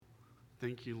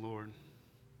Thank you, Lord.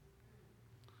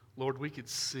 Lord, we could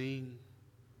sing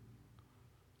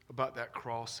about that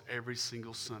cross every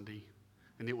single Sunday,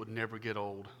 and it would never get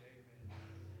old.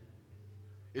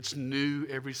 It's new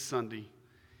every Sunday.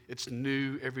 It's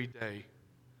new every day.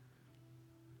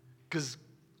 Because,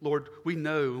 Lord, we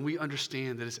know and we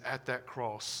understand that it's at that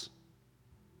cross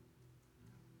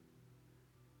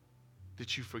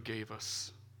that you forgave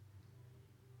us.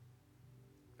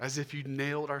 As if you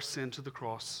nailed our sin to the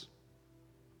cross.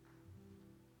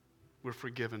 We're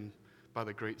forgiven by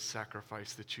the great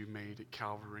sacrifice that you made at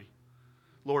Calvary.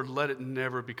 Lord, let it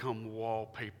never become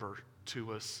wallpaper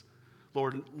to us.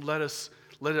 Lord, let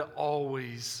it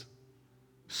always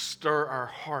stir our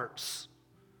hearts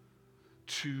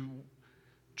to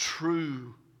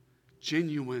true,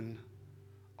 genuine,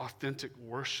 authentic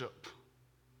worship.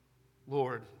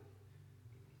 Lord,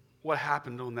 what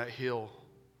happened on that hill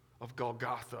of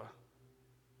Golgotha?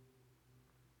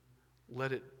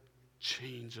 Let it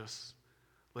change us.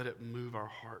 Let it move our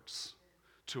hearts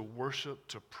to worship,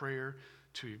 to prayer,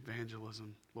 to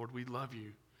evangelism. Lord, we love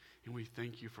you, and we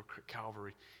thank you for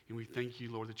Calvary. And we thank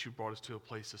you, Lord, that you brought us to a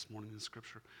place this morning in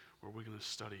Scripture where we're going to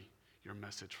study your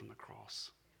message from the cross.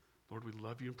 Lord, we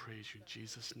love you and praise you in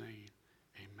Jesus' name.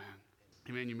 Amen.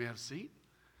 Amen. You may have a seat.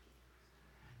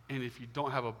 And if you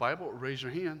don't have a Bible, raise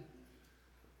your hand.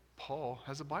 Paul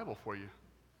has a Bible for you.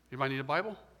 Anybody need a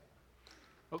Bible?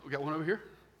 Oh, we got one over here.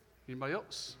 Anybody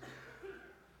else?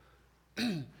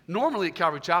 Normally at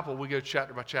Calvary Chapel, we go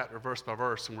chapter by chapter, verse by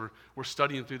verse, and we're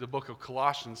studying through the book of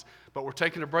Colossians. But we're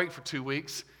taking a break for 2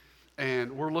 weeks,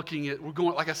 and we're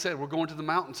going, like I said, we're going to the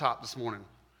mountaintop this morning.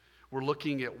 We're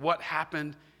looking at what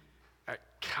happened at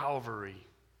Calvary.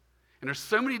 And there's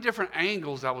so many different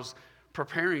angles I was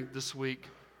preparing this week,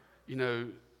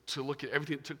 to look at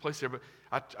everything that took place there. But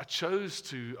I chose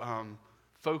to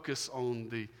focus on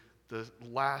the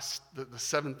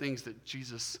 7 things that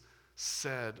Jesus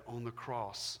said on the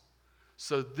cross.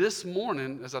 So this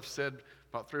morning, as I've said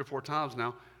about 3 or 4 times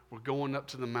now, we're going up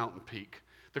to the mountain peak.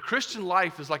 The Christian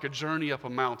life is like a journey up a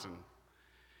mountain.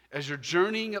 As you're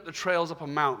journeying up the trails up a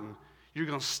mountain, you're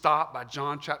going to stop by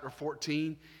John chapter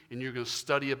 14, and you're going to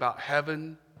study about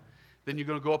heaven. Then you're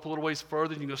going to go up a little ways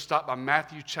further, and you're going to stop by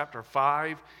Matthew chapter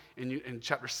 5 and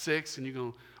chapter 6, and you're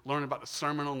going to learn about the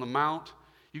Sermon on the Mount.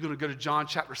 You're going to go to John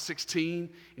chapter 16,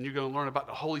 and you're going to learn about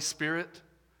the Holy Spirit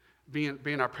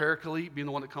being our paraclete, being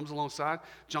the one that comes alongside.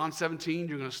 John 17,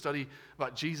 you're going to study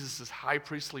about Jesus' high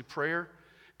priestly prayer.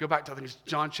 Go back to, I think it's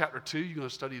John chapter 2, you're going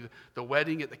to study the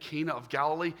wedding at the Cana of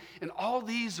Galilee. And all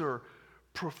these are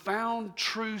profound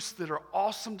truths that are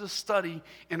awesome to study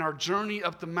in our journey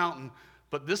up the mountain.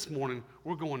 But this morning,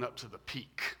 we're going up to the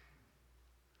peak.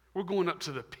 We're going up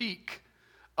to the peak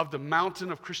of the mountain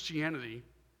of Christianity.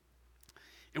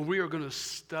 And we are going to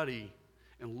study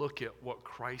and look at what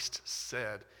Christ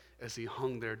said as he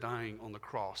hung there dying on the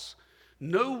cross.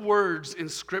 No words in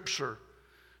Scripture,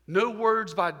 no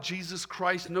words by Jesus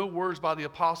Christ, no words by the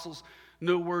apostles,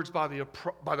 no words by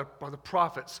the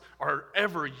prophets are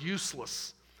ever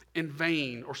useless, in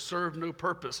vain, or serve no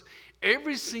purpose.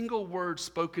 Every single word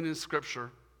spoken in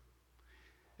Scripture,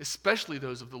 especially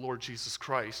those of the Lord Jesus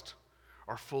Christ,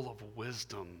 are full of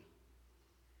wisdom.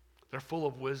 They're full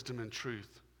of wisdom and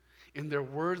truth. And they're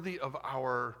worthy of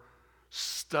our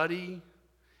study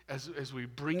as we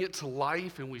bring it to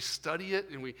life and we study it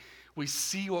and we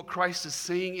see what Christ is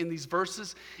saying in these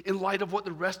verses in light of what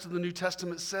the rest of the New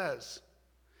Testament says.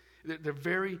 They're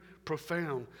very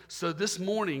profound. So this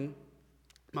morning,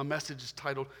 my message is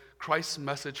titled, Christ's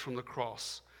Message from the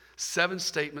Cross. 7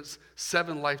 statements,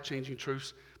 7 life-changing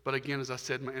truths. But again, as I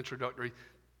said in my introductory,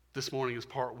 this morning is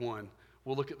part 1.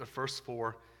 We'll look at the first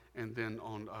 4, and then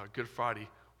on Good Friday,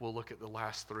 we'll look at the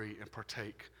last 3 and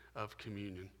partake of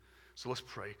communion. So let's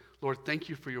pray. Lord, thank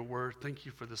you for your word. Thank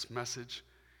you for this message.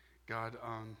 God,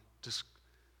 just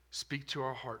speak to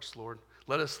our hearts, Lord.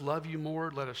 Let us love you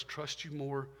more. Let us trust you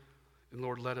more. And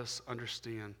Lord, let us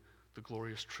understand the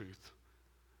glorious truth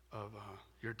of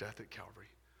your death at Calvary.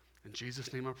 In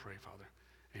Jesus' name I pray, Father.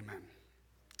 Amen.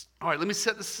 All right, let me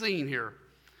set the scene here.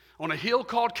 On a hill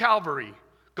called Calvary,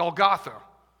 Golgotha,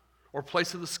 or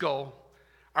place of the skull,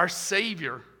 our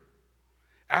Savior,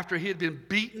 after he had been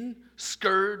beaten,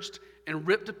 scourged, and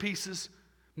ripped to pieces,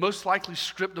 most likely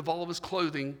stripped of all of his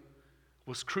clothing,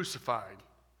 was crucified,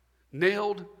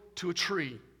 nailed to a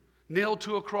tree, nailed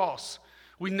to a cross.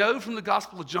 We know from the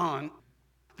Gospel of John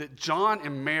that John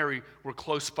and Mary were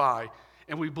close by,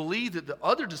 and we believe that the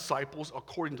other disciples,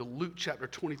 according to Luke chapter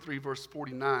 23, verse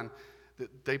 49,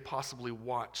 that they possibly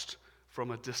watched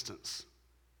from a distance.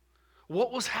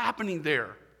 What was happening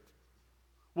there?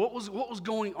 What was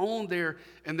going on there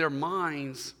in their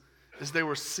minds as they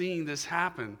were seeing this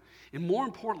happen? And more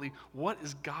importantly, what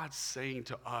is God saying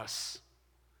to us?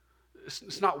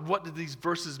 It's not what do these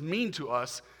verses mean to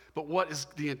us, but what is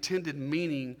the intended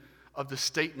meaning of the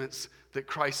statements that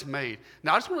Christ made.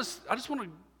 Now, I just want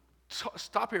to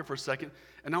stop here for a second,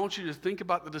 and I want you to think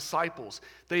about the disciples.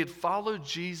 They had followed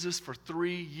Jesus for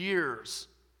 3 years.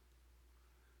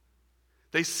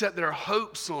 They set their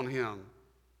hopes on him.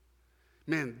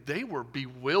 Man, they were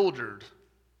bewildered.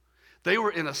 They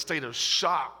were in a state of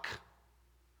shock.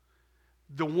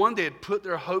 The one they had put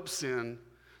their hopes in,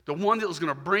 the one that was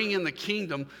going to bring in the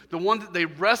kingdom, the one that they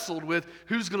wrestled with,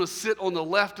 who's going to sit on the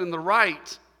left and the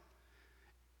right,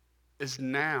 is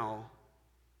now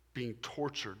being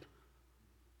tortured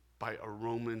by a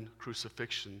Roman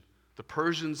crucifixion. The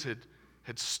Persians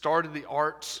had started the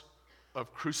art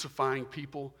of crucifying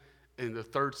people in the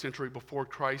 3rd century before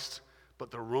Christ,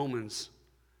 but the Romans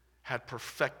had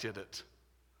perfected it.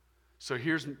 So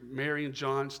here's Mary and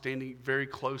John standing very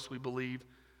close, we believe,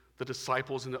 the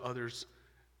disciples and the others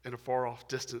in a far-off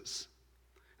distance.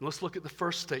 And let's look at the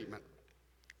first statement.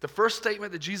 The first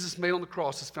statement that Jesus made on the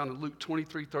cross is found in Luke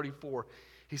 23:34.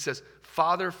 He says,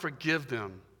 "Father, forgive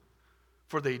them,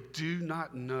 for they do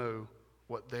not know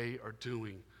what they are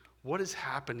doing." What is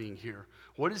happening here?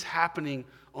 What is happening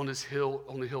on this hill,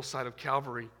 on the hillside of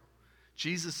Calvary?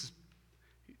 Jesus,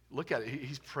 look at it,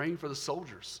 he's praying for the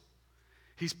soldiers.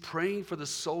 He's praying for the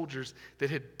soldiers that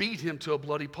had beat him to a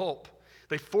bloody pulp.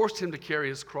 They forced him to carry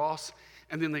his cross,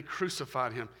 and then they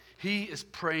crucified him. He is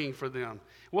praying for them.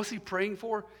 What's he praying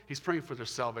for? He's praying for their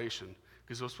salvation,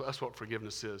 because that's what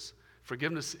forgiveness is.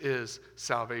 Forgiveness is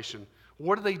salvation.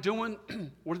 What are they doing?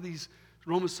 What are these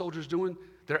Roman soldiers doing?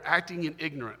 They're acting in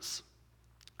ignorance.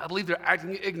 I believe they're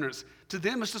acting in ignorance. To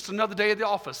them, it's just another day at the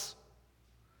office.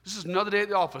 This is another day at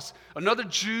the office. Another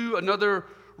Jew, another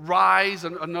rise,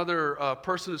 another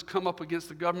person has come up against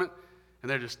the government, and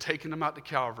they're just taking them out to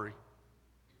Calvary.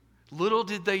 Little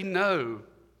did they know,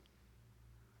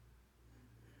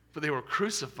 but they were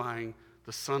crucifying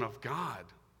the Son of God.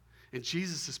 And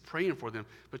Jesus is praying for them.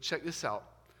 But check this out.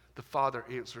 The Father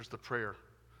answers the prayer.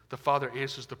 The Father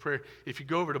answers the prayer. If you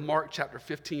go over to Mark chapter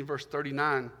 15, verse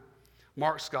 39,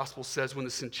 Mark's gospel says, when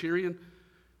the centurion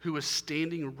who was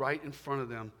standing right in front of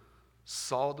them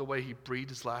saw the way he breathed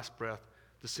his last breath,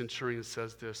 the centurion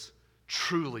says this,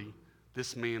 "Truly,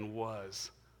 this man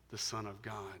was the Son of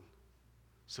God."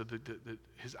 So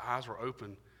his eyes were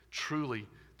open. Truly,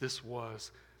 this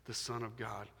was the Son of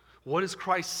God. What is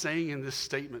Christ saying in this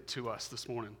statement to us this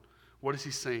morning? What is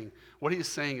he saying? What he is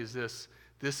saying is this.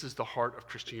 This is the heart of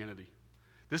Christianity.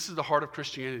 This is the heart of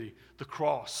Christianity, the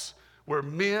cross, where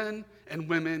men and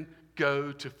women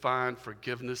go to find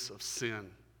forgiveness of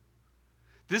sin.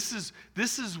 This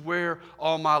is where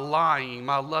all my lying,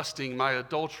 my lusting, my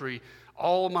adultery,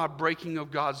 all my breaking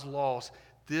of God's laws,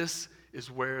 this is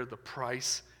where the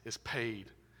price is paid.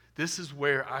 This is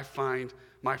where I find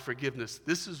my forgiveness.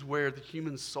 This is where the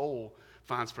human soul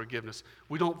finds forgiveness.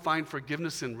 We don't find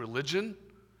forgiveness in religion.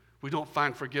 We don't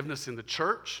find forgiveness in the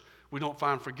church. We don't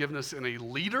find forgiveness in a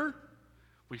leader.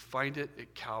 We find it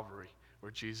at Calvary,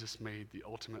 where Jesus made the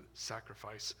ultimate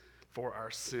sacrifice for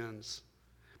our sins.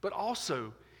 But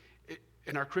also,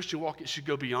 in our Christian walk, it should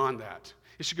go beyond that.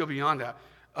 It should go beyond that.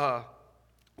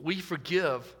 We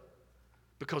forgive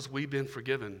because we've been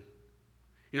forgiven.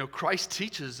 You know, Christ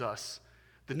teaches us,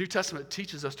 the New Testament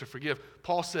teaches us to forgive.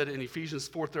 Paul said in Ephesians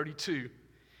 4:32,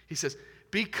 he says,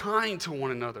 "Be kind to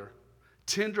one another,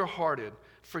 tender-hearted,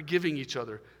 forgiving each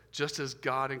other, just as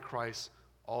God in Christ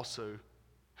also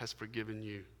has forgiven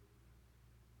you."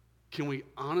 Can we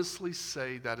honestly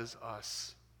say that is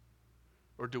us?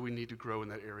 Or do we need to grow in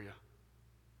that area?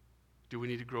 Do we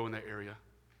need to grow in that area?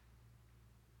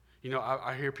 You know,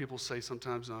 I hear people say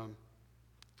sometimes,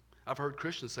 I've heard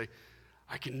Christians say,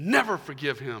 "I can never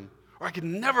forgive him," or "I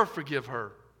can never forgive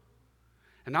her."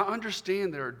 And I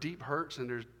understand there are deep hurts and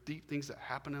there's deep things that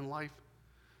happen in life,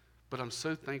 but I'm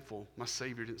so thankful my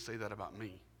Savior didn't say that about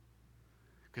me,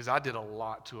 because I did a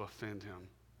lot to offend him.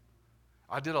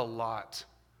 I did a lot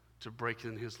to break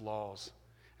in his laws,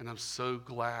 and I'm so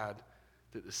glad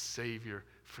that the Savior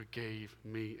forgave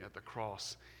me at the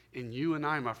cross. And you and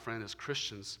I, my friend, as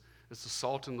Christians, as the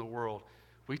salt in the world,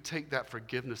 we take that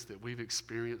forgiveness that we've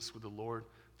experienced with the Lord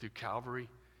through Calvary,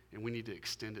 and we need to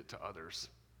extend it to others.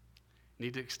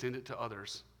 Need to extend it to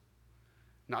others.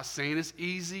 Not saying it's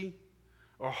easy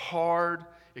or hard.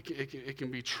 It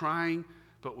can be trying,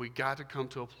 but we got to come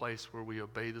to a place where we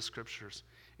obey the Scriptures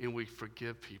and we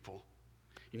forgive people.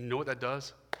 You know what that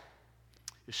does?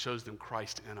 It shows them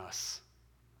Christ in us.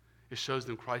 It shows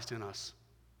them Christ in us.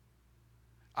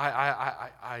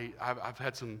 I've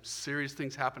had some serious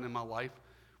things happen in my life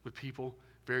with people,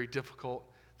 very difficult,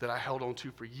 that I held on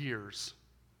to for years.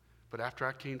 But after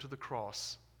I came to the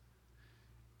cross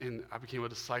and I became a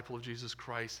disciple of Jesus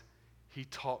Christ, he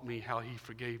taught me how he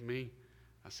forgave me.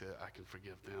 I said, I can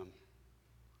forgive them.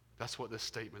 That's what this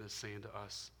statement is saying to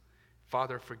us.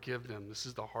 Father, forgive them. This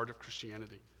is the heart of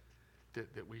Christianity,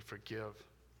 that we forgive.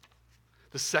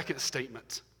 The second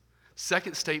statement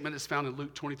is found in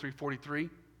Luke 23:43.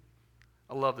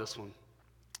 I love this one.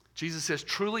 Jesus says,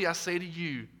 truly I say to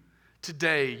you,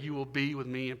 today you will be with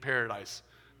me in paradise.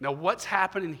 Now what's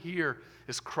happening here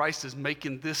is Christ is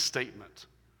making this statement.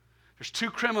 There's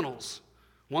two criminals.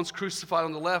 One's crucified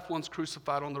on the left, one's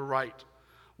crucified on the right.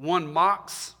 One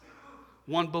mocks,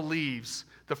 one believes.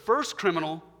 The first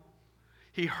criminal,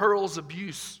 he hurls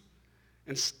abuse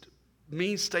and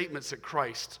mean statements at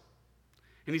Christ.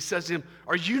 And he says to him,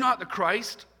 are you not the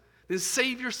Christ? Then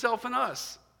save yourself and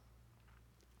us.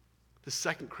 The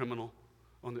second criminal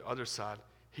on the other side,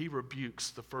 he rebukes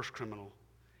the first criminal.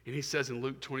 And he says in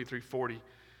Luke 23:40,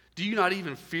 do you not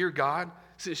even fear God,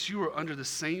 since you are under the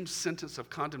same sentence of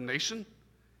condemnation?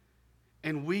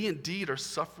 And we indeed are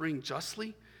suffering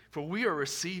justly, for we are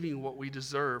receiving what we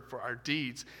deserve for our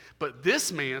deeds. But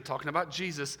this man, talking about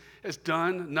Jesus, has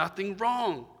done nothing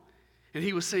wrong. And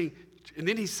he was saying, and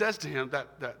then he says to him,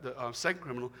 the second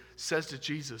criminal says to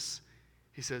Jesus,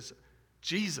 he says,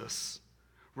 Jesus,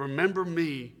 remember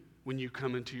me when you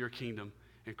come into your kingdom.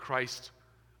 And Christ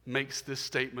makes this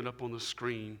statement up on the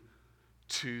screen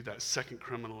to that second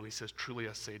criminal, and he says, truly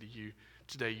I say to you,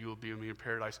 today you will be with me in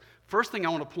paradise. First thing I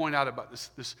want to point out about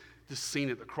this scene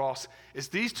at the cross is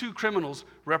these two criminals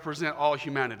represent all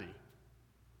humanity.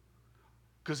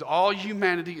 Because all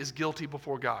humanity is guilty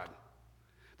before God.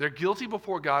 They're guilty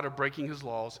before God of breaking his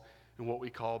laws and what we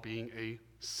call being a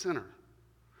sinner.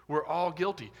 We're all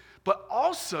guilty. But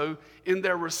also, in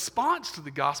their response to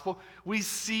the gospel, we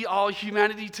see all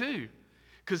humanity too.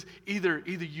 Because either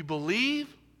you believe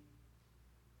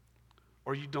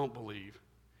or you don't believe.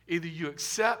 Either you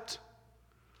accept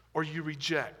or you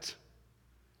reject.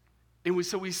 And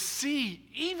so we see,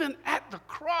 even at the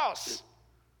cross,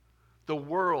 the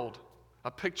world,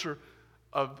 a picture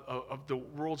of the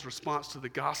world's response to the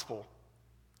gospel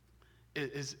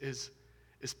is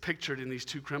pictured in these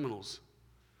two criminals.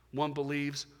 One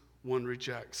believes, one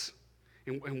rejects.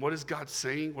 And what is God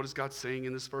saying? What is God saying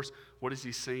in this verse? What is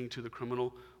he saying to the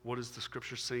criminal? What is the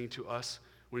scripture saying to us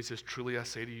when he says, truly I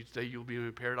say to you, today you will be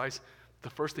in paradise? The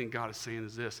first thing God is saying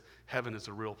is this: heaven is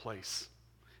a real place.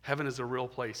 Heaven is a real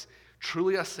place.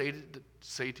 Truly I say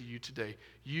to you today,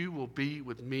 you will be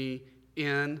with me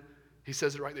in, he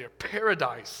says it right there,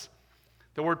 paradise.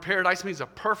 The word paradise means a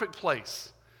perfect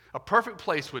place. A perfect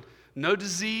place with no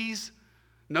disease,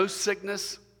 no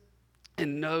sickness,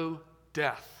 and no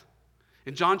death.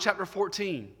 In John chapter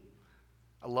 14,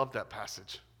 I love that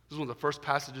passage. This is one of the first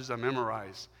passages I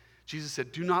memorized. Jesus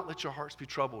said, do not let your hearts be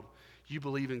troubled. You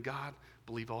believe in God,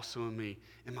 believe also in me.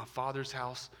 In my Father's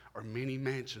house are many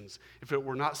mansions. If it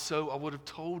were not so, I would have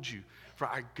told you, for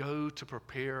I go to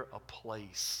prepare a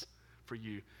place for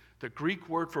you. The Greek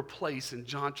word for place in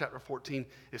John chapter 14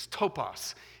 is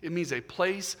topos. It means a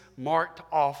place marked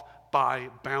off by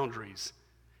boundaries.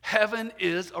 Heaven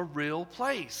is a real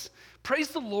place. Praise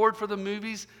the Lord for the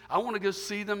movies. I want to go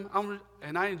see them,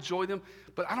 and I enjoy them,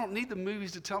 but I don't need the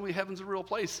movies to tell me heaven's a real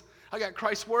place. I got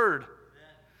Christ's word.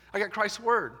 I got Christ's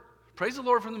word. Praise the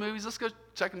Lord for the movies. Let's go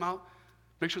check them out.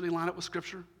 Make sure they line up with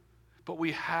Scripture. But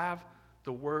we have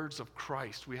the words of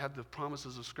Christ. We have the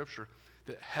promises of Scripture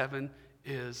that heaven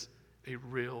is a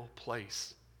real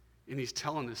place. And he's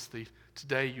telling this thief,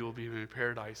 today you will be in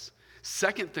paradise.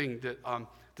 Second thing that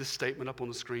this statement up on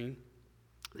the screen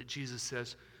that Jesus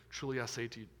says, truly I say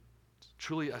to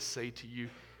you,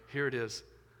 here it is,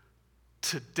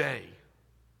 today.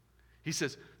 He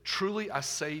says, truly I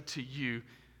say to you,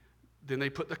 then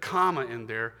they put the comma in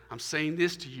there, I'm saying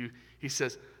this to you. He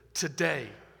says, today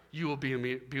you will be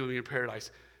with me in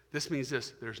paradise. This means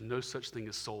this: there's no such thing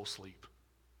as soul sleep.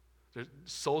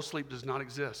 Soul sleep does not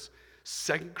exist.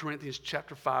 2 Corinthians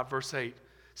chapter 5, verse 8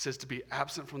 says to be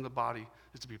absent from the body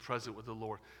is to be present with the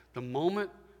Lord. The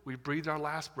moment we breathe our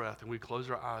last breath and we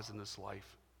close our eyes in this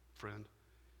life, friend,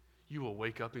 you will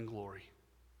wake up in glory.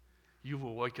 You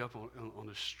will wake up on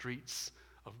the streets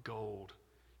of gold.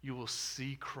 You will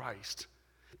see Christ.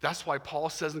 That's why Paul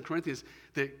says in Corinthians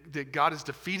that God has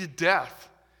defeated death.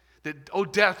 That, oh,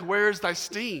 death, where is thy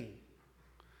sting?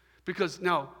 Because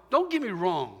now, don't get me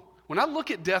wrong. When I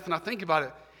look at death and I think about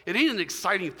it, it ain't an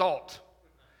exciting thought.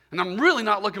 And I'm really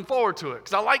not looking forward to it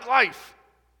because I like life.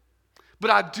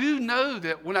 But I do know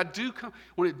that when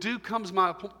it does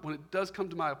come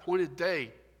to my appointed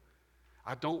day,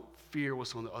 I don't fear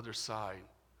what's on the other side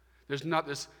There's not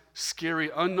this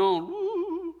scary unknown,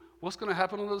 woo, what's going to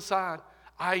happen on the other side?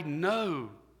 I know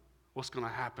what's going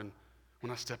to happen when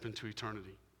I step into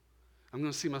eternity. I'm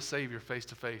going to see my Savior face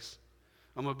to face.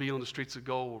 I'm going to be on the streets of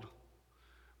gold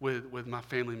with my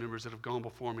family members that have gone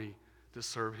before me that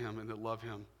serve him and that love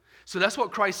him. So that's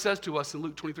what Christ says to us in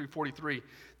Luke 23:43,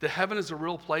 that heaven is a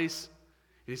real place.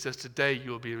 And he says, today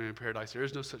you will be in paradise. There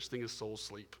is no such thing as soul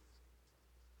sleep.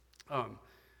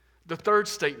 The third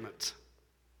statement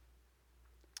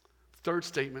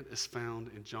is found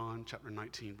in John chapter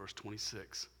 19, verse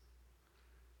 26.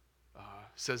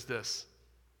 Says this,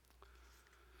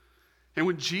 and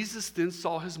when Jesus then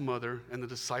saw his mother and the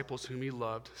disciples whom he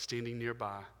loved standing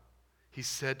nearby, he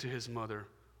said to his mother,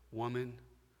 woman,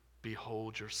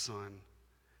 behold your son.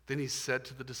 Then he said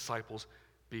to the disciples,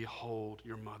 behold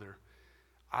your mother.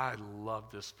 I love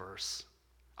this verse.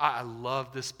 I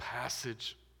love this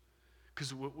passage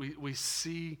because we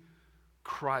see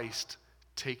Christ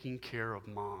taking care of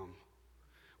mom.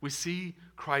 We see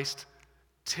Christ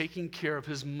taking care of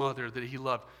his mother that he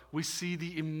loved. We see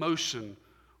the emotion.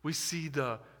 We see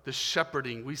the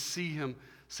shepherding. We see him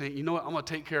saying, you know what, I'm going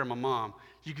to take care of my mom.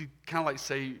 You could kind of like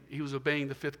say he was obeying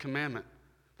the fifth commandment.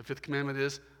 The fifth commandment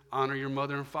is honor your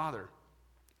mother and father.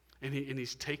 And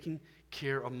he's taking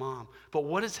care of mom. But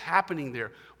what is happening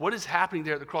there? What is happening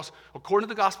there at the cross? According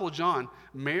to the Gospel of John,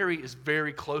 Mary is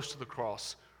very close to the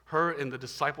cross. Her and the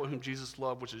disciple whom Jesus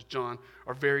loved, which is John,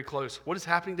 are very close. What is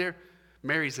happening there?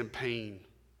 Mary's in pain.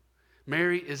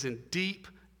 Mary is in deep,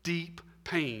 deep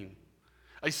pain.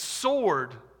 A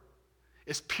sword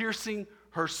is piercing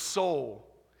her soul,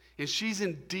 and she's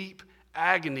in deep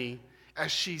agony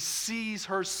as she sees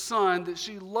her son that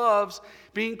she loves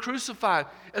being crucified,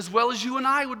 as well as you and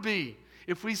I would be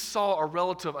if we saw a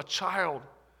relative, a child,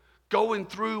 going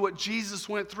through what Jesus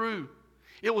went through.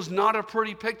 It was not a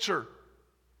pretty picture.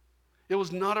 It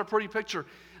was not a pretty picture.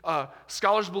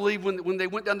 Scholars believe when they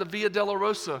went down the Via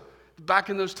Dolorosa back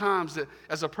in those times, that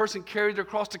as a person carried their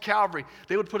cross to Calvary,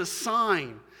 they would put a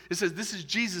sign. It says, this is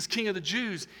Jesus, King of the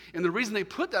Jews. And the reason they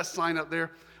put that sign up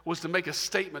there was to make a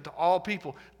statement to all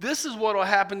people. This is what will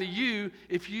happen to you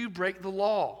if you break the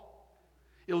law.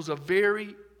 It was a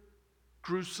very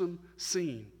gruesome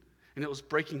scene, and it was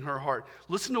breaking her heart.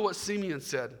 Listen to what Simeon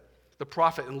said, the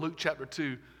prophet, in Luke chapter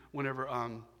 2, whenever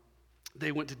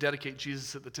they went to dedicate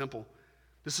Jesus at the temple.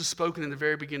 This is spoken in the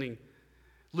very beginning,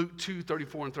 Luke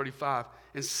 2:34 and 35.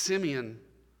 And Simeon,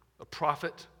 a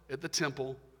prophet at the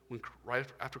temple, right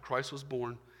after Christ was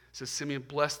born, says Simeon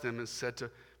blessed them and said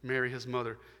to Mary, his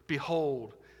mother,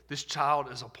 behold, this child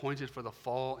is appointed for the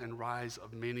fall and rise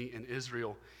of many in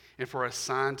Israel, and for a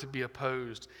sign to be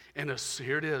opposed. And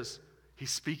here it is.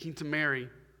 He's speaking to Mary,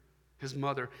 his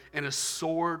mother, and a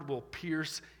sword will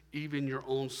pierce even your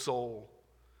own soul,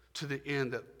 to the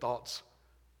end that thoughts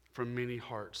from many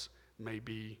hearts may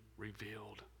be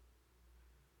revealed.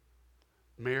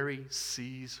 Mary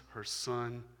sees her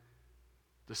son,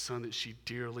 the son that she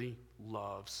dearly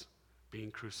loves,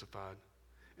 being crucified,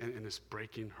 and it's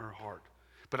breaking her heart.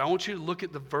 But I want you to look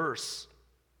at the verse.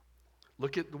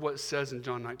 Look at what it says in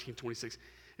John 19:26.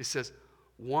 It says,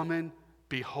 woman,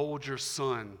 behold your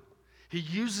son. He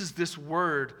uses this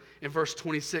word in verse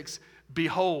 26,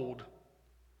 behold.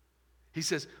 He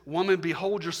says, woman,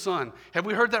 behold your son. Have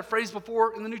we heard that phrase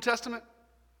before in the New Testament?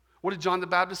 What did John the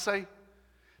Baptist say?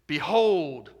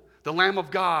 Behold, the Lamb of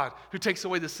God who takes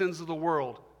away the sins of the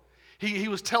world. He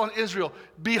was telling Israel,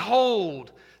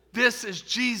 behold, this is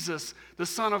Jesus, the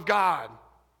Son of God.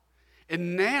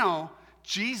 And now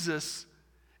Jesus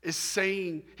is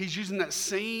saying, he's using that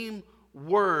same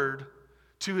word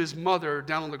to his mother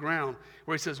down on the ground,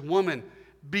 where he says, woman,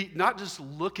 not just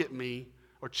look at me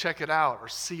or check it out or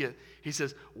see it. He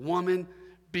says, woman,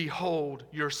 behold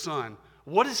your son.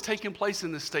 What is taking place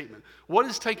in this statement? What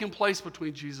is taking place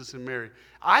between Jesus and Mary?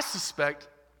 I suspect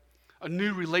a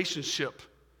new relationship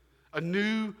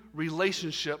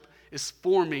is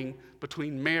forming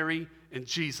between Mary and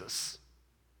Jesus.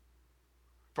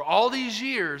 For all these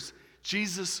years,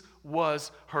 Jesus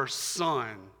was her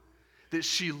son that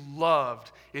she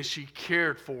loved and she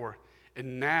cared for,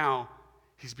 and now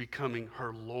he's becoming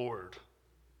her Lord.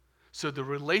 So the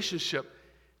relationship,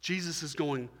 Jesus is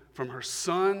going from her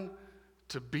son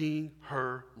to being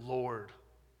her Lord.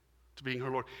 To being her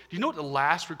Lord. Do you know what the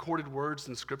last recorded words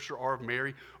in Scripture are of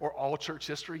Mary or all church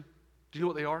history? Do you know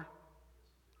what they are?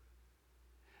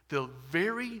 The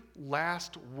very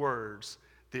last words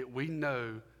that we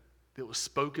know that was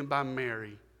spoken by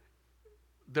Mary.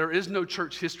 There is no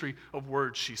church history of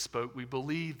words she spoke. We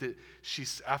believe that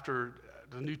after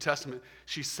the New Testament,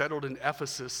 she settled in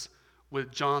Ephesus with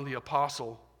John the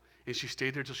Apostle, And she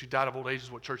stayed there until she died of old age,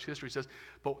 is what church history says.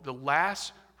 But the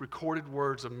last recorded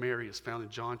words of Mary is found in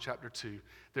John chapter 2.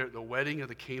 They're at the wedding of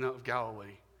the Cana of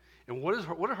Galilee. And what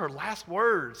are her last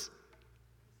words?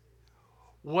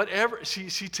 Whatever,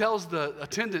 she tells the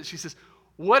attendant, she says,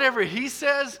 whatever he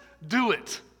says, do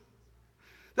it.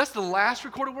 That's the last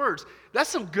recorded words. That's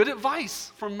some good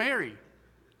advice from Mary.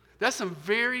 That's some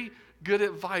very good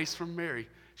advice from Mary.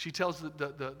 She tells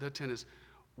the attendants,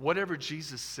 whatever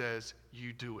Jesus says,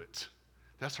 you do it.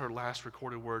 That's her last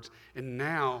recorded words. And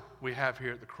now we have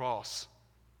here at the cross,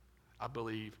 I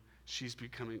believe, she's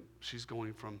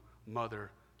going from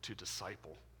mother to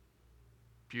disciple.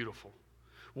 Beautiful.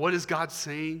 What is God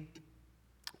saying?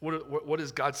 What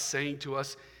is God saying to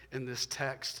us in this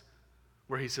text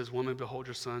where he says, woman, behold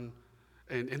your son?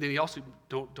 And then he also,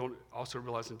 don't also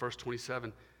realize in verse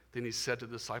 27, then he said to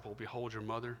the disciple, behold your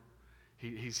mother.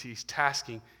 He's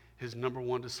tasking his number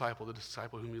one disciple, the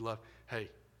disciple whom he loved. Hey,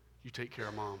 you take care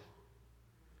of mom.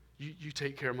 You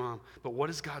take care of mom. But what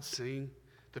is God saying?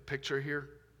 The picture here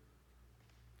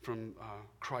from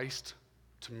Christ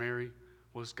to Mary,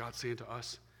 what is God saying to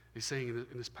us? He's saying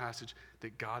in this passage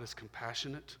that God is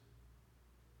compassionate.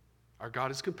 Our God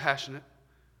is compassionate.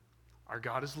 Our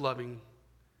God is loving.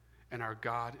 And our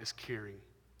God is caring.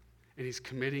 And he's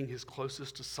committing his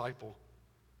closest disciple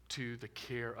to the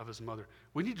care of his mother.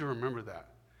 We need to remember that.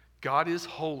 God is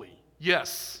holy.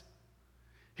 Yes.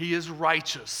 He is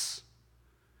righteous.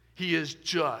 He is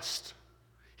just.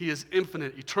 He is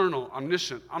infinite, eternal,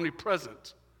 omniscient,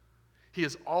 omnipresent. He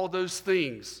is all those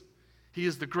things. He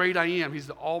is the great I am. He's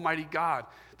the almighty God.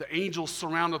 The angels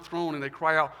surround the throne and they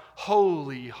cry out,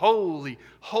 holy, holy,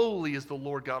 holy is the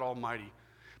Lord God Almighty.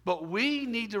 But we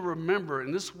need to remember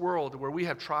in this world where we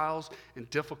have trials and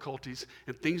difficulties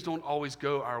and things don't always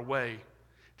go our way,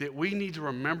 that we need to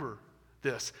remember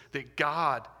this, that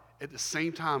God, at the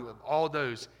same time of all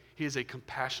those, he is a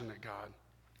compassionate God.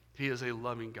 He is a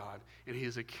loving God, and he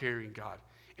is a caring God.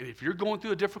 And if you're going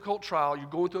through a difficult trial, you're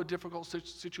going through a difficult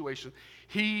situation,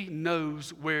 he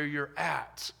knows where you're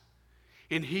at.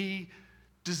 And he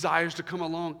desires to come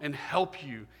along and help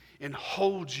you and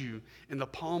hold you in the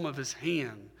palm of his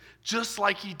hand, just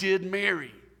like he did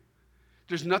Mary.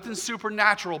 There's nothing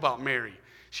supernatural about Mary.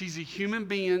 She's a human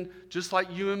being just like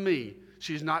you and me.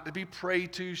 She's not to be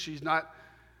prayed to. She's not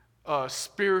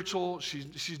spiritual.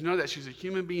 She's none of that. She's a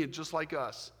human being just like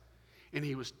us. And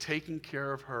he was taking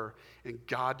care of her. And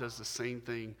God does the same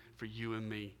thing for you and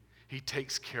me. He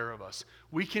takes care of us.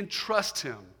 We can trust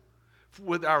him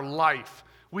with our life.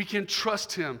 We can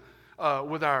trust him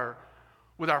with our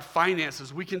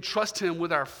finances. We can trust him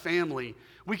with our family.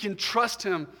 We can trust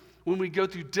him when we go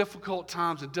through difficult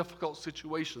times and difficult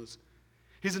situations.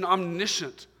 He's an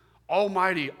omniscient,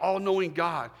 almighty, all-knowing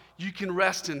God. You can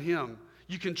rest in him.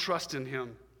 You can trust in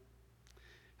him.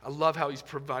 I love how he's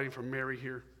providing for Mary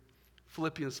here.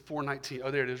 Philippians 4:19.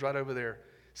 Oh, there it is, right over there. It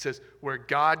says, where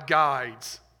God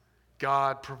guides,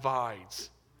 God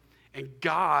provides. And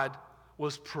God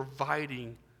was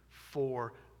providing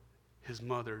for his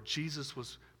mother. Jesus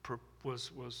was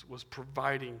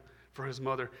providing for his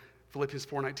mother. Philippians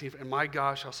 4:19. And my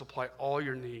God shall supply all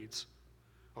your needs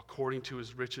according to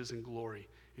his riches and glory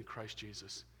in Christ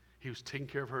Jesus. He was taking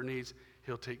care of her needs.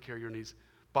 He'll take care of your needs.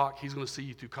 Bach, he's going to see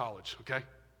you through college, okay?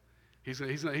 He's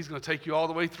going to take you all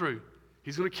the way through.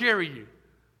 He's going to carry you.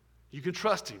 You can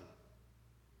trust him.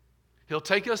 He'll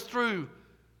take us through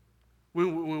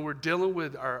when we're dealing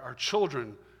with our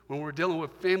children, when we're dealing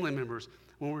with family members,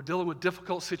 when we're dealing with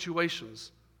difficult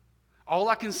situations. All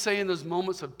I can say in those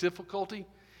moments of difficulty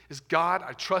is, God,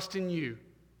 I trust in you.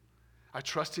 I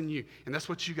trust in you. And that's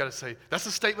what you got to say. That's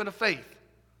a statement of faith.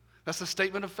 That's a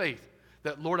statement of faith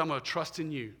that, Lord, I'm going to trust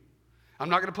in you. I'm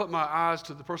not going to put my eyes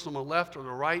to the person on my left or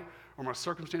the right or my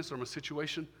circumstance or my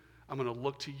situation. I'm going to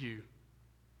look to you.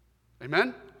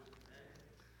 Amen?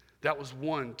 That was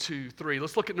 1, 2, 3.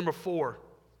 Let's look at number 4.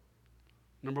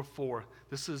 Number 4.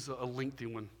 This is a lengthy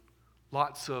one.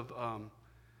 Lots of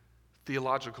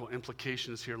theological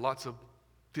implications here. Lots of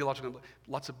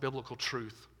biblical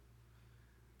truth.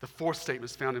 The fourth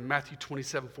statement is found in Matthew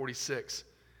 27:46.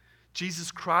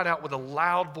 Jesus cried out with a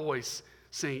loud voice,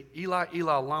 saying, Eli,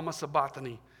 Eli, lama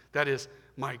sabachthani. That is,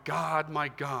 my God,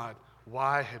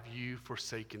 why have you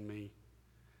forsaken me?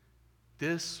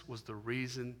 This was the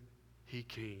reason he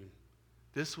came.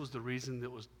 This was the reason that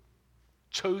was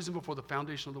chosen before the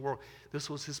foundation of the world. This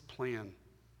was his plan,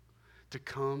 to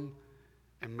come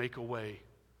and make a way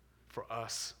for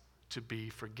us to be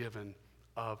forgiven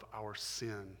of our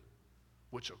sin,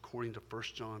 which according to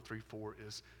 1 John 3:4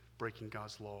 is breaking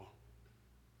God's law.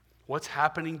 What's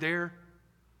happening there?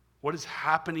 What is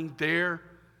happening there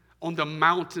on the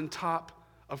mountaintop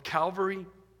of Calvary,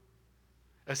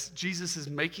 as Jesus is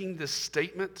making this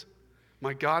statement,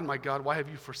 my God, why have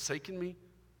you forsaken me?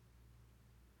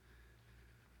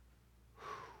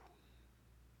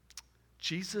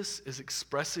 Jesus is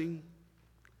expressing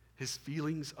his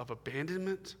feelings of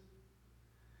abandonment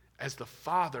as the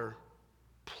Father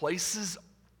places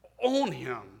on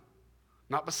him,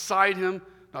 not beside him,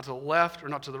 not to the left or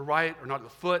not to the right or not to the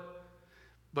foot,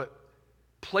 but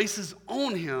places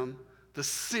on him the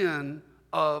sin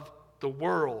of the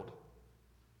world.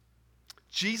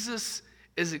 Jesus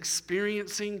is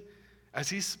experiencing, as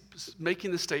he's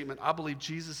making the statement, I believe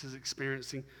Jesus is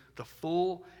experiencing the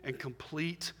full and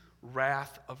complete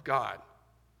wrath of God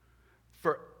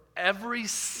for every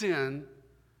sin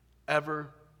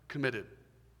ever committed.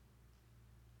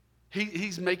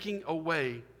 He's making a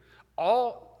way.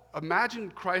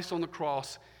 Imagine Christ on the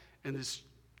cross in this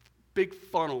big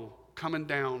funnel coming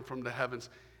down from the heavens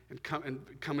and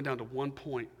coming down to one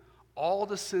point. All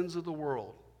the sins of the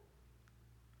world,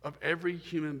 of every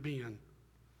human being,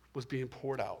 was being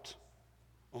poured out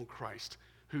on Christ,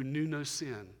 who knew no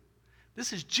sin.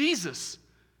 This is Jesus,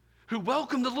 who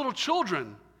welcomed the little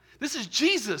children. This is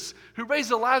Jesus, who raised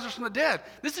the Lazarus from the dead.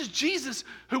 This is Jesus,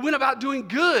 who went about doing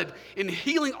good and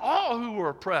healing all who were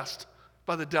oppressed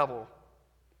by the devil.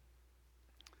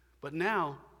 But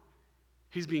now,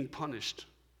 he's being punished.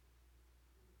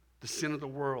 The sin of the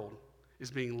world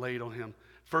is being laid on him.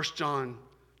 1 John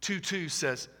 2:2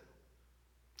 says,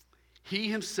 he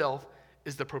himself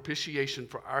is the propitiation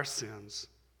for our sins,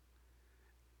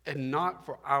 and not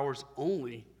for ours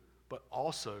only, but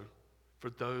also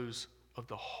for those of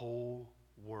the whole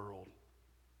world.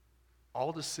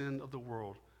 All the sin of the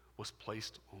world was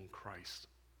placed on Christ.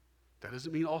 That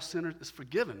doesn't mean all sin is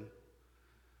forgiven.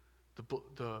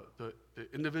 The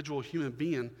individual human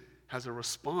being has a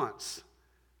response.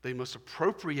 They must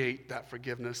appropriate that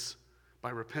forgiveness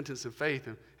by repentance and faith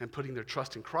and putting their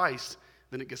trust in Christ.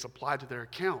 Then it gets applied to their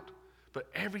account. But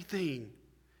everything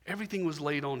was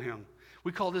laid on him.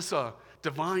 We call this a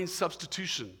divine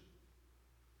substitution.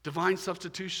 Divine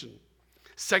substitution.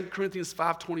 2 Corinthians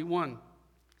 5:21.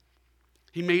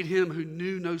 He made him who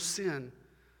knew no sin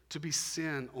to be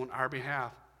sin on our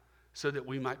behalf, so that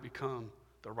we might become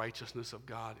the righteousness of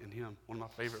God in him. One of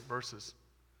my favorite verses.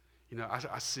 You know,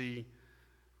 I see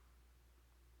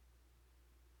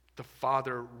the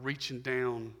Father reaching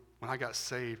down when I got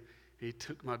saved. He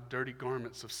took my dirty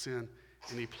garments of sin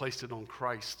and he placed it on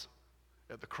Christ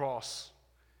at the cross.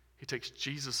 He takes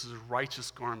Jesus' righteous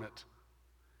garment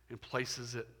and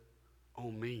places it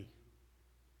on me.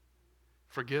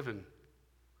 Forgiven.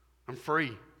 I'm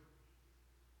free.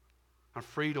 I'm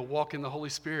free to walk in the Holy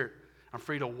Spirit. I'm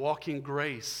free to walk in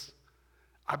grace.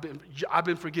 I've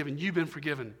been forgiven. You've been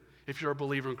forgiven if you're a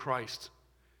believer in Christ.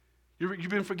 You've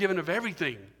been forgiven of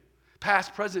everything.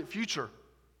 Past, present, future.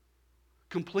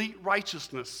 Complete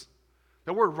righteousness.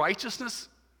 That word righteousness,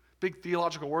 big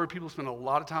theological word people spend a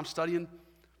lot of time studying,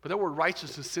 but that word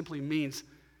righteousness simply means,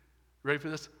 ready for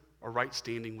this? A right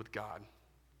standing with God.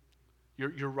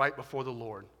 You're right before the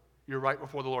Lord. You're right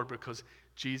before the Lord because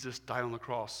Jesus died on the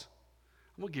cross.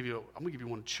 I'm gonna give you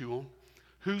one to chew on.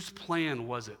 Whose plan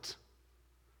was it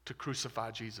to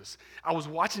crucify Jesus? I was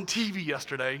watching TV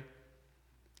yesterday,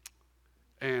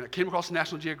 and I came across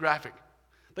National Geographic.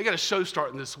 They got a show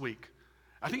starting this week.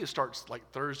 I think it starts like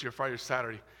Thursday or Friday or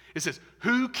Saturday. It says,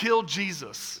 who killed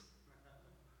Jesus?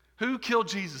 Who killed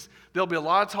Jesus? There'll be a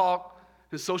lot of talk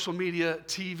in social media,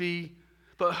 TV,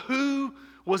 but who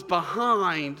was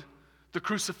behind the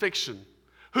crucifixion?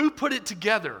 Who put it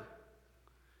together?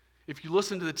 If you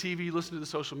listen to the TV, listen to the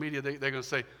social media, they're going to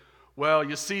say, well,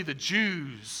 you see, the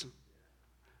Jews,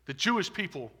 the Jewish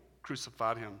people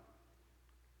crucified him.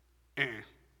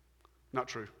 Not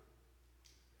true.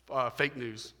 Fake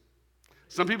news.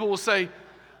 Some people will say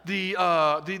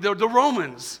the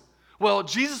Romans. Well,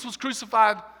 Jesus was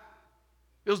crucified.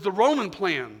 It was the Roman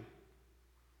plan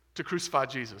to crucify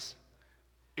Jesus.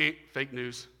 Fake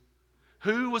news.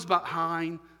 Who was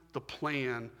behind the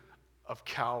plan of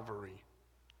Calvary?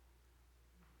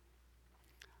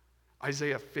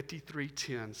 Isaiah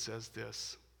 53:10 says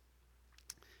this,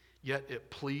 yet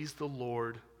it pleased the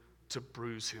Lord to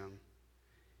bruise him.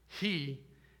 He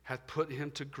hath put him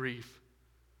to grief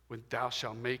when thou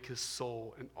shalt make his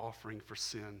soul an offering for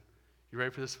sin. You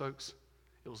ready for this, folks?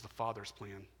 It was the Father's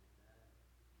plan.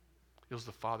 It was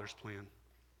the Father's plan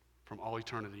from all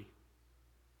eternity.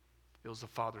 It was the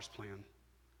Father's plan.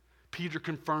 Peter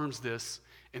confirms this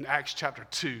in Acts chapter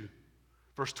 2,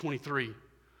 verse 23,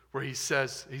 where he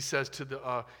says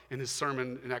to in his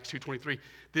sermon in Acts 2:23,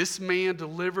 this man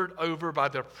delivered over by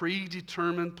the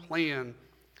predetermined plan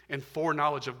and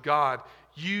foreknowledge of God,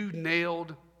 you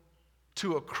nailed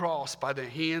to a cross by the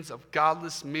hands of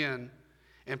godless men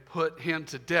and put him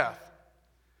to death.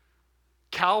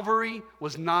 Calvary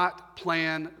was not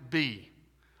plan B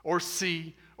or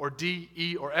C or D,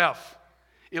 E, or F.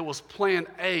 It was plan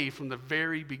A from the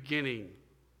very beginning.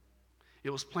 It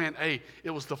was plan A.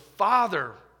 It was the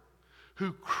Father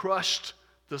who crushed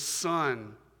the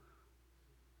Son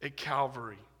at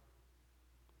Calvary.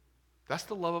 That's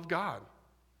the love of God.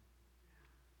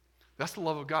 That's the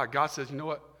love of God. God says, you know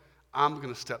what? I'm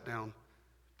going to step down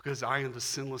because I am the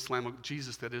sinless Lamb of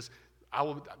Jesus, that is,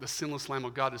 the sinless Lamb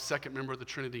of God, the second member of the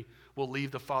Trinity, will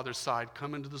leave the Father's side,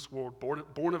 come into this world,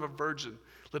 born of a virgin,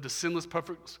 lived a sinless,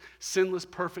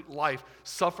 perfect life,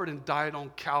 suffered and died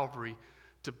on Calvary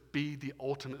to be the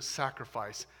ultimate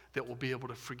sacrifice that will be able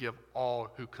to forgive all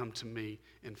who come to me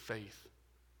in faith.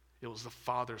 It was the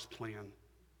Father's plan.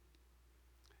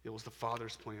 It was the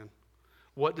Father's plan.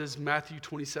 What does Matthew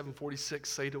 27:46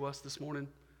 say to us this morning?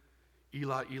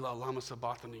 Eli, Eli, lama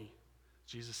sabachthani.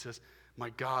 Jesus says, my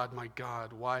God,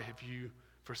 why have you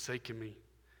forsaken me?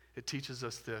 It teaches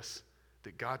us this,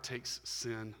 that God takes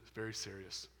sin very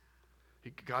serious.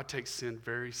 God takes sin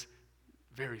very,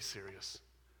 very serious.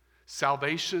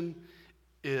 Salvation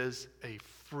is a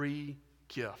free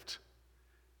gift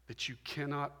that you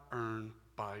cannot earn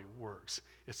by works.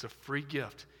 It's a free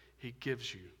gift he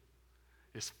gives you.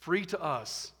 It's free to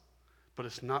us, but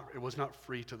it was not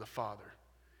free to the Father.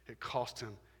 It cost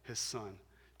him his Son.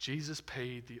 Jesus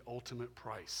paid the ultimate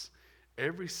price.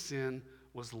 Every sin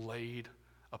was laid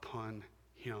upon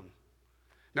him.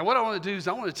 Now what I want to do is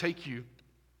I want to take you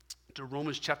to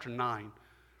Romans chapter 9,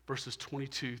 verses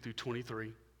 22 through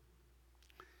 23.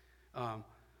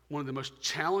 One of the most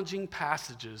challenging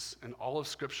passages in all of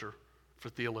Scripture for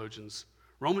theologians.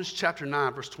 Romans chapter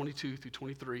 9, verse 22 through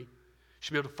 23. You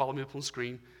should be able to follow me up on the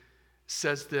screen.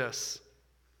 Says this.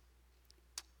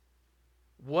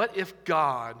 What if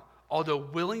God, although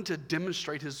willing to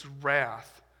demonstrate his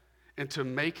wrath and to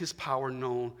make his power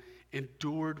known,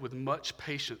 endured with much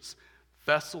patience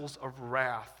vessels of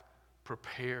wrath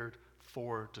prepared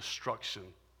for destruction?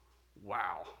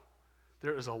 Wow.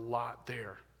 There is a lot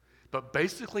there. But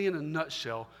basically, in a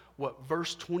nutshell, what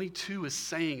verse 22 is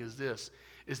saying is this,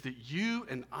 is that you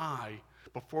and I,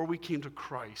 before we came to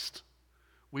Christ,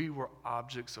 we were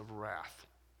objects of wrath.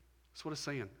 That's what it's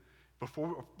saying.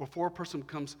 Before a person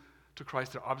comes to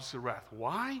Christ, they're objects of wrath.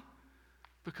 Why?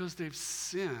 Because they've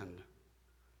sinned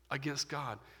against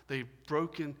God. They've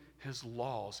broken his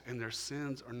laws, and their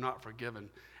sins are not forgiven.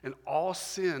 And all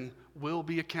sin will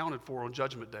be accounted for on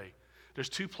Judgment Day. There's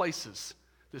two places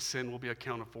this sin will be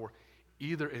accounted for,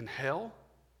 either in hell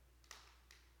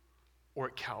or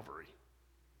at Calvary.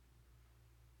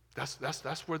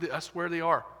 That's where they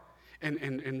are.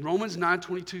 And Romans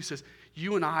 9:22 says,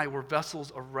 you and I were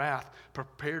vessels of wrath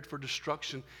prepared for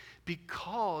destruction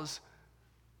because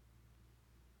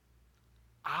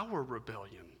our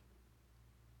rebellion,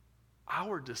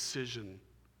 our decision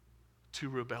to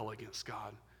rebel against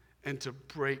God and to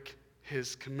break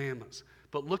his commandments.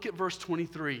 But look at verse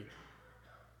 23.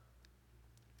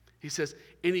 He says,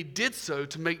 and he did so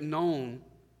to make known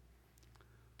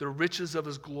the riches of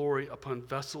his glory upon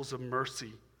vessels of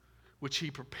mercy, which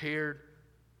he prepared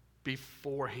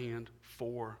beforehand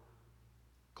for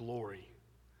glory.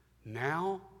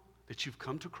 Now that you've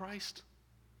come to Christ,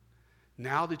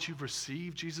 now that you've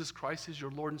received Jesus Christ as your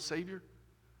Lord and Savior,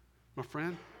 my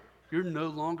friend, you're no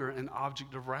longer an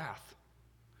object of wrath.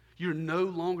 You're no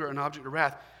longer an object of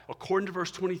wrath. According to verse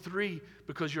 23,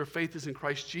 because your faith is in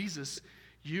Christ Jesus,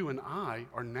 you and I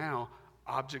are now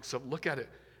objects of, look at it,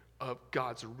 of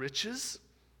God's riches,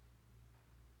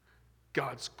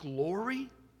 God's glory,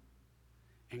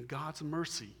 and God's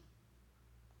mercy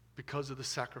because of the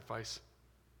sacrifice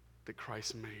that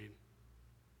Christ made.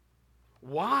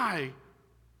 Why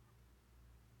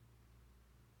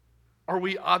are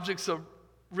we objects of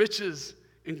riches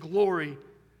and glory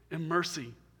and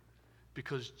mercy?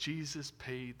 Because Jesus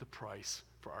paid the price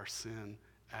for our sin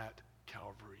at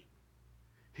Calvary.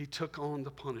 He took on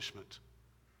the punishment.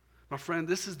 My friend,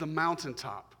 this is the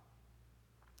mountaintop.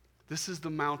 This is the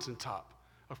mountaintop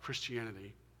of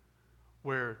Christianity,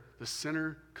 where the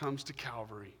sinner comes to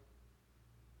Calvary,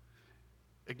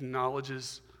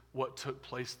 acknowledges what took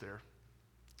place there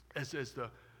as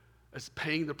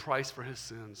paying the price for his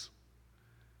sins.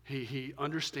 He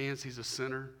understands he's a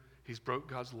sinner, he's broke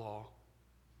God's law,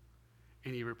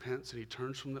 and he repents and he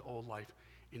turns from the old life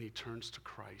and he turns to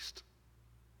Christ.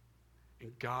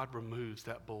 And God removes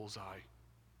that bullseye.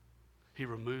 He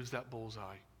removes that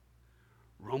bullseye.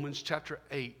 Romans chapter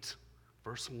 8,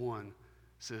 verse 1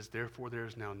 says, therefore there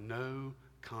is now no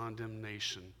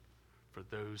condemnation for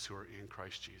those who are in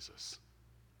Christ Jesus.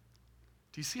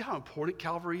 Do you see how important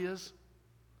Calvary is?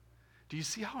 Do you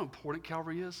see how important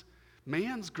Calvary is?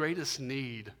 Man's greatest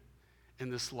need in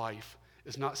this life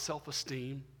is not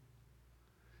self-esteem.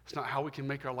 It's not how we can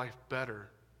make our life better.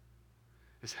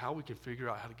 It's how we can figure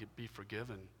out how to be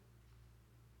forgiven.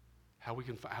 How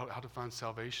to find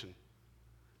salvation.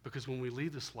 Because when we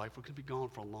leave this life, we're going to be gone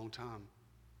for a long time.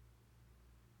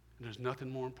 And there's nothing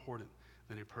more important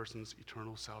than a person's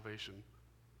eternal salvation.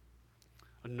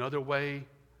 Another way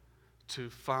to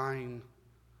find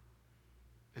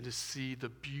and to see the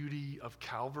beauty of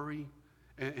Calvary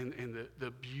and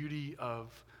the beauty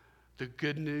of the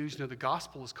good news. The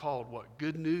gospel is called what?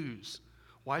 Good news.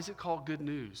 Why is it called good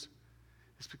news?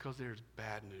 It's because there's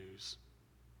bad news.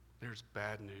 There's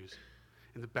bad news.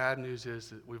 And the bad news is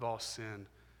that we've all sinned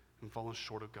and fallen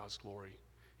short of God's glory.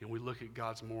 And we look at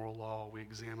God's moral law, we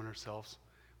examine ourselves,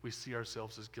 we see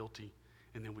ourselves as guilty,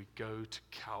 and then we go to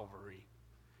Calvary,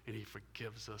 and he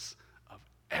forgives us of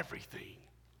everything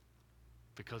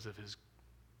because of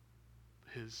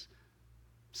his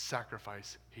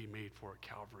sacrifice he made for at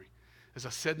Calvary. As I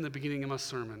said in the beginning of my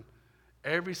sermon,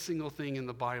 every single thing in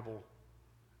the Bible,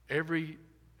 every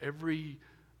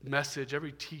message,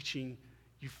 every teaching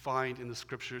you find in the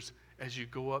scriptures as you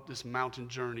go up this mountain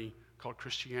journey called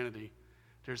Christianity,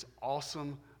 there's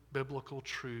awesome biblical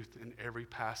truth in every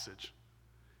passage.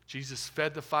 Jesus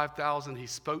fed the 5,000. He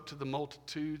spoke to the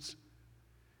multitudes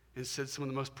and said some of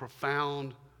the most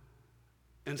profound,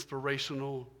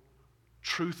 inspirational,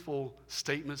 truthful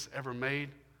statements ever made.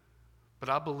 But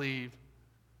I believe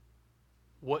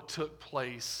what took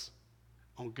place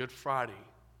on Good Friday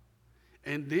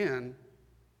and then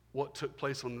what took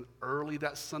place on early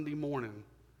that Sunday morning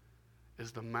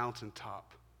is the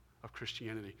mountaintop of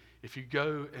Christianity. If you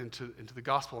go into the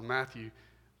Gospel of Matthew,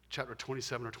 chapter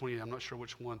 27 or 28, I'm not sure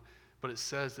which one, but it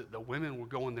says that the women were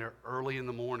going there early in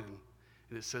the morning,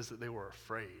 and it says that they were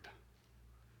afraid.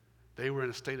 They were in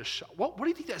a state of shock. What do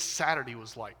you think that Saturday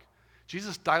was like?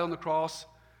 Jesus died on the cross.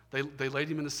 They laid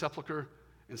him in the sepulcher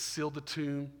and sealed the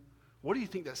tomb. What do you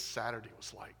think that Saturday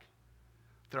was like?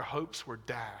 Their hopes were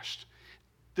dashed.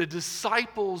 The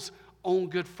disciples on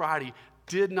Good Friday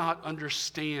did not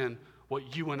understand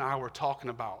what you and I were talking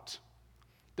about.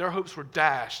 Their hopes were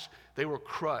dashed. They were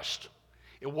crushed.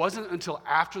 It wasn't until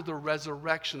after the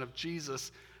resurrection of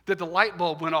Jesus that the light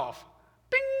bulb went off.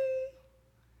 Bing!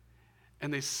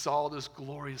 And they saw this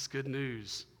glorious good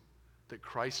news that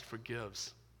Christ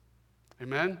forgives.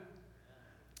 Amen?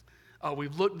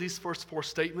 We've looked at these first four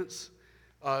statements.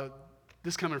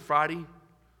 This coming Friday,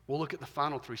 we'll look at the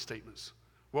final three statements.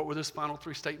 What were those final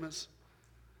three statements?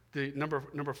 The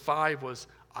number 5 was,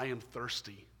 I am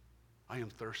thirsty. I am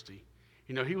thirsty.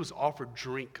 You know, he was offered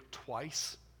drink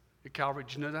twice at Calvary.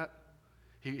 Did you know that?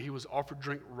 He was offered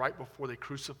drink right before they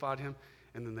crucified him,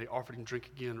 and then they offered him drink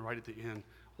again right at the end.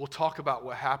 We'll talk about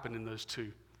what happened in those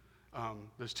two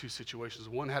situations.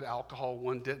 One had alcohol,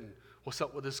 one didn't. What's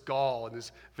up with this gall and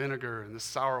this vinegar and this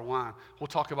sour wine? We'll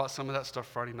talk about some of that stuff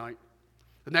Friday night.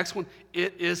 The next one,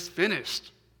 it is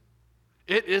finished.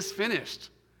 It is finished.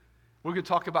 We're going to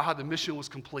talk about how the mission was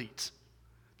complete.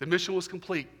 The mission was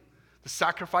complete. The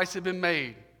sacrifice had been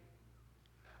made.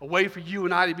 A way for you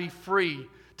and I to be free,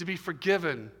 to be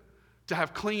forgiven, to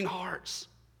have clean hearts.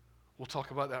 We'll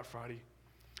talk about that Friday.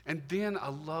 And then I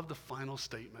love the final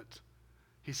statement.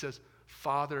 He says,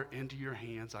 Father, into your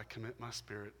hands I commit my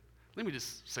spirit. Let me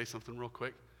just say something real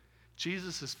quick.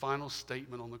 Jesus' final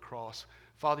statement on the cross,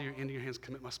 Father, into your hands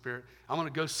commit my spirit. I'm going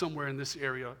to go somewhere in this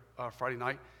area Friday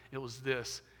night. It was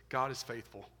this: God is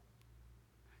faithful.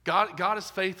 God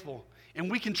is faithful, and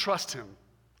we can trust him,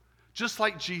 just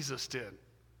like Jesus did.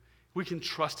 We can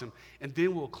trust him. And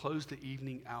then we'll close the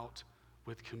evening out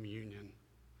with communion.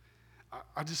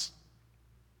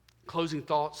 Closing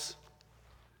thoughts.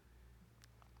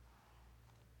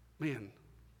 Man,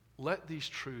 let these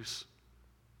truths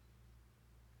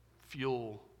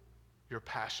fuel your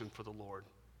passion for the Lord.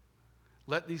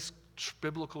 Let these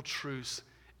biblical truths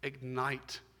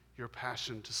ignite your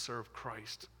passion to serve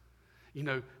Christ. You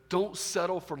know, don't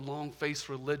settle for long-faced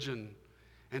religion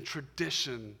and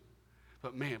tradition,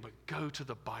 but go to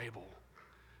the Bible.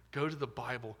 Go to the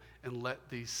Bible and let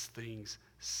these things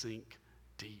sink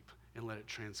deep and let it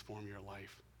transform your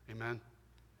life. Amen?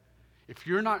 If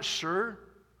you're not sure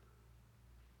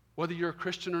whether you're a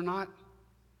Christian or not,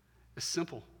 it's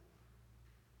simple.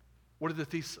 What did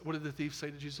the thief say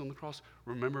to Jesus on the cross?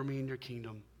 Remember me in your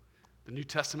kingdom. The New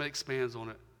Testament expands on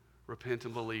it. Repent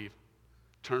and believe.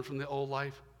 Turn from the old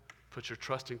life. Put your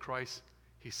trust in Christ.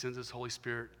 He sends his Holy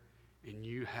Spirit, and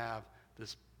you have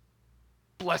this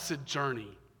blessed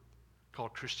journey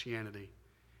called Christianity.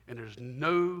 And there's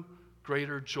no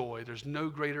greater joy. There's no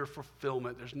greater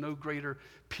fulfillment. There's no greater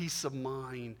peace of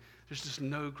mind. There's just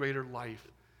no greater life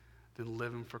than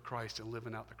living for Christ and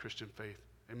living out the Christian faith.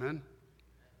 Amen?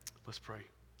 Let's pray.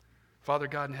 Father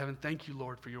God in heaven, thank you,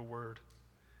 Lord, for your word.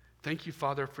 Thank you,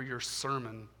 Father, for your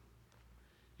sermon,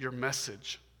 your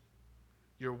message,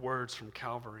 your words from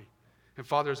Calvary. And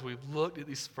Father, as we've looked at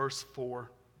these first four,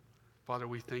 Father,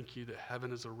 we thank you that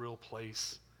heaven is a real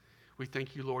place. We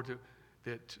thank you, Lord,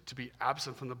 that to be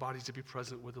absent from the body is to be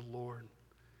present with the Lord.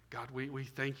 God, we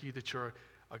thank you that you're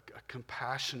a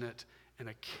compassionate and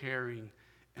a caring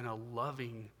and a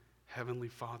loving Heavenly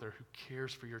Father who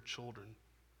cares for your children.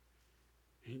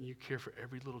 And you care for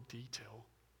every little detail.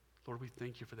 Lord, we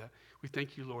thank you for that. We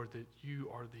thank you, Lord, that you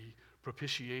are the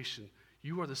propitiation.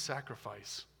 You are the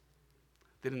sacrifice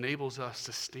that enables us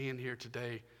to stand here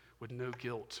today with no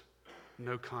guilt,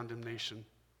 no condemnation,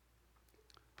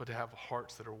 but to have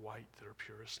hearts that are white, that are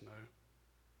pure as snow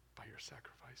by your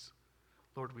sacrifice.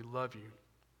 Lord, we love you,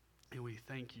 and we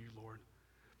thank you, Lord.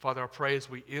 Father, I pray as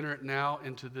we enter it now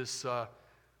into this,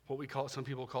 what we call, some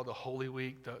people call the Holy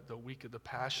Week, the week of the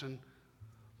Passion.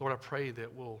 Lord, I pray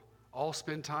that we'll all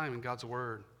spend time in God's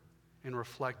Word and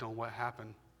reflect on what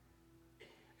happened.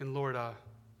 And Lord,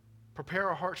 prepare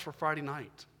our hearts for Friday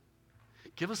night.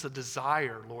 Give us a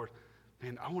desire, Lord.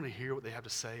 Man, I want to hear what they have to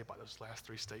say about those last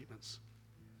three statements.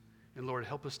 And Lord,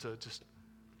 help us to just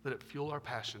let it fuel our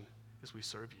passion as we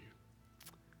serve you.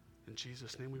 In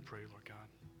Jesus' name we pray, Lord God.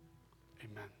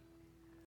 Amen.